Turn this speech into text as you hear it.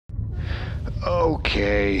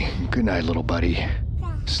Okay. Good night, little buddy.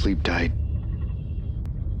 Sleep tight.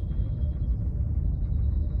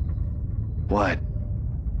 What?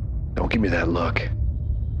 Don't give me that look.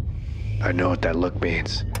 I know what that look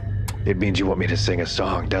means. It means you want me to sing a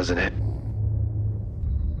song, doesn't it?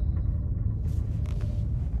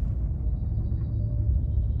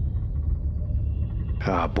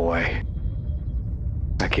 Ah, boy.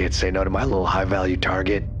 I can't say no to my little high-value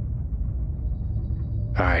target.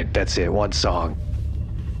 Alright, that's it. One song.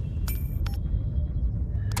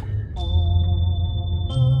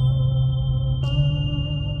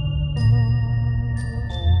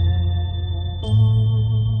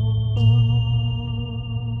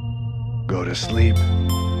 Go to sleep,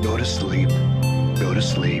 go to sleep, go to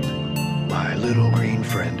sleep. My little green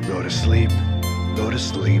friend, go to sleep, go to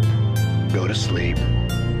sleep, go to sleep.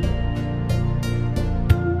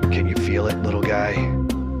 Can you feel it, little guy?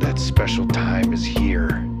 That special time is here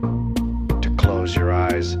to close your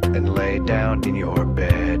eyes and lay down in your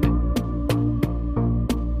bed.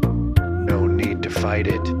 No need to fight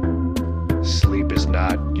it. Sleep is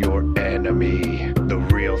not your enemy. The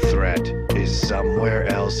real threat is somewhere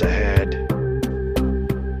else ahead.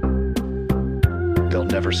 They'll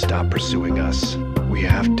never stop pursuing us. We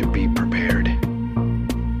have to be prepared.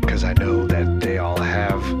 'Cause I know that they all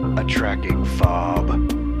have a tracking fob.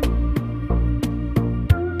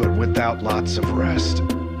 But without lots of rest,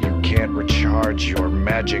 you can't recharge your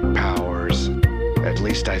magic powers. At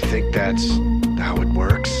least I think that's how it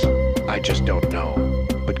works. I just don't know.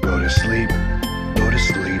 But go to sleep, go to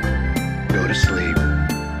sleep, go to sleep.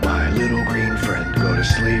 My little green friend, go to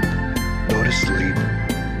sleep, go to sleep,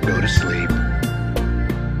 go to sleep.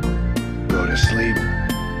 Go to sleep,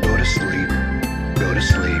 go to sleep, go to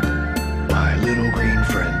sleep. My little green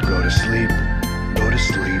friend, go to sleep, go to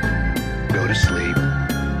sleep, go to sleep.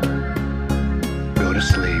 Go to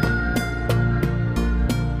sleep,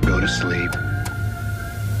 go to sleep.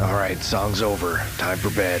 All right, song's over. Time for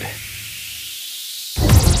bed.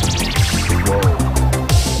 Whoa,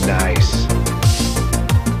 nice.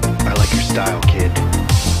 I like your style, kid.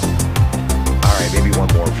 All right, maybe one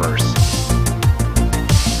more verse.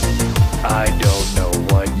 I don't know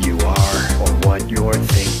what you are or what you're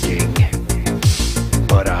thinking,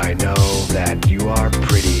 but I know that you are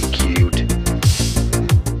pretty cute.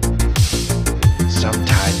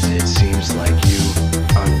 Sometimes it seems like you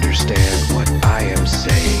understand what I am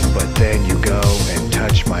saying, but then you go and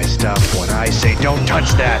touch my stuff when I say don't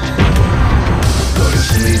touch that. Go to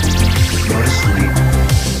sleep, go to sleep,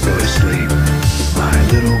 go to sleep. My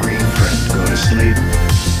little green friend, go to sleep,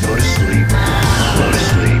 go to sleep, go to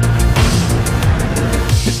sleep.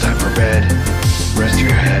 It's time for bed, rest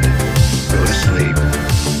your head, go to sleep.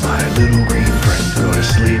 My little green friend, go to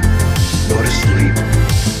sleep, go to sleep,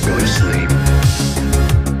 go to sleep.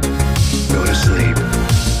 Go to sleep,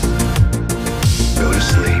 go to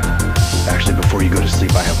sleep. Actually, before you go to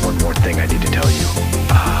sleep, I have one more thing I need to tell you.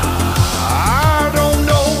 I don't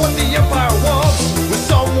know what the Empire wants with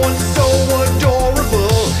someone so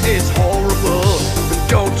adorable. It's horrible, but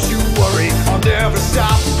don't you worry, I'll never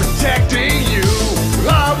stop protecting you.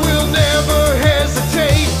 I will never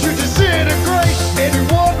hesitate to disintegrate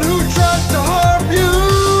anyone who tries to harm you.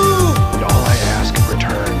 And all I ask in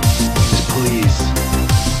return is please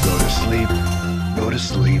go to sleep, go to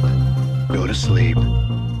sleep, go to sleep.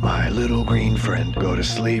 My little green friend, go to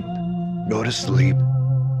sleep, go to sleep,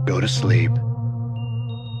 go to sleep.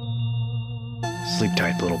 Sleep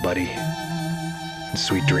tight, little buddy. And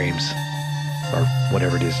sweet dreams. Or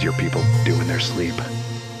whatever it is your people do in their sleep.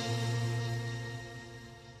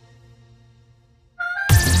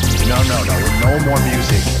 No more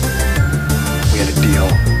music. We had a deal.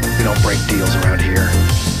 We don't break deals around here.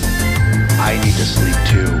 I need to sleep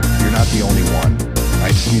too. You're not the only one. I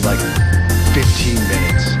just need like 15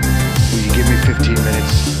 minutes. Will you give me 15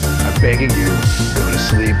 minutes? I'm begging you. Go to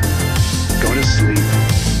sleep. Go to sleep.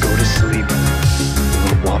 Go to sleep.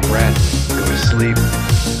 Little womp rat. Go to sleep.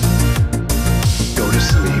 Go to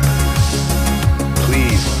sleep.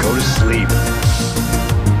 Please, go to sleep.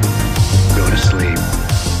 Go to sleep.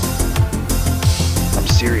 I'm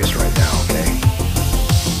serious right now, okay?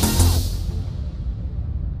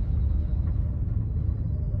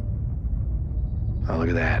 Oh, look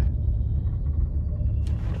at that.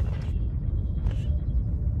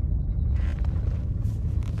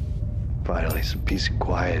 Finally, some peace and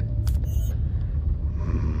quiet.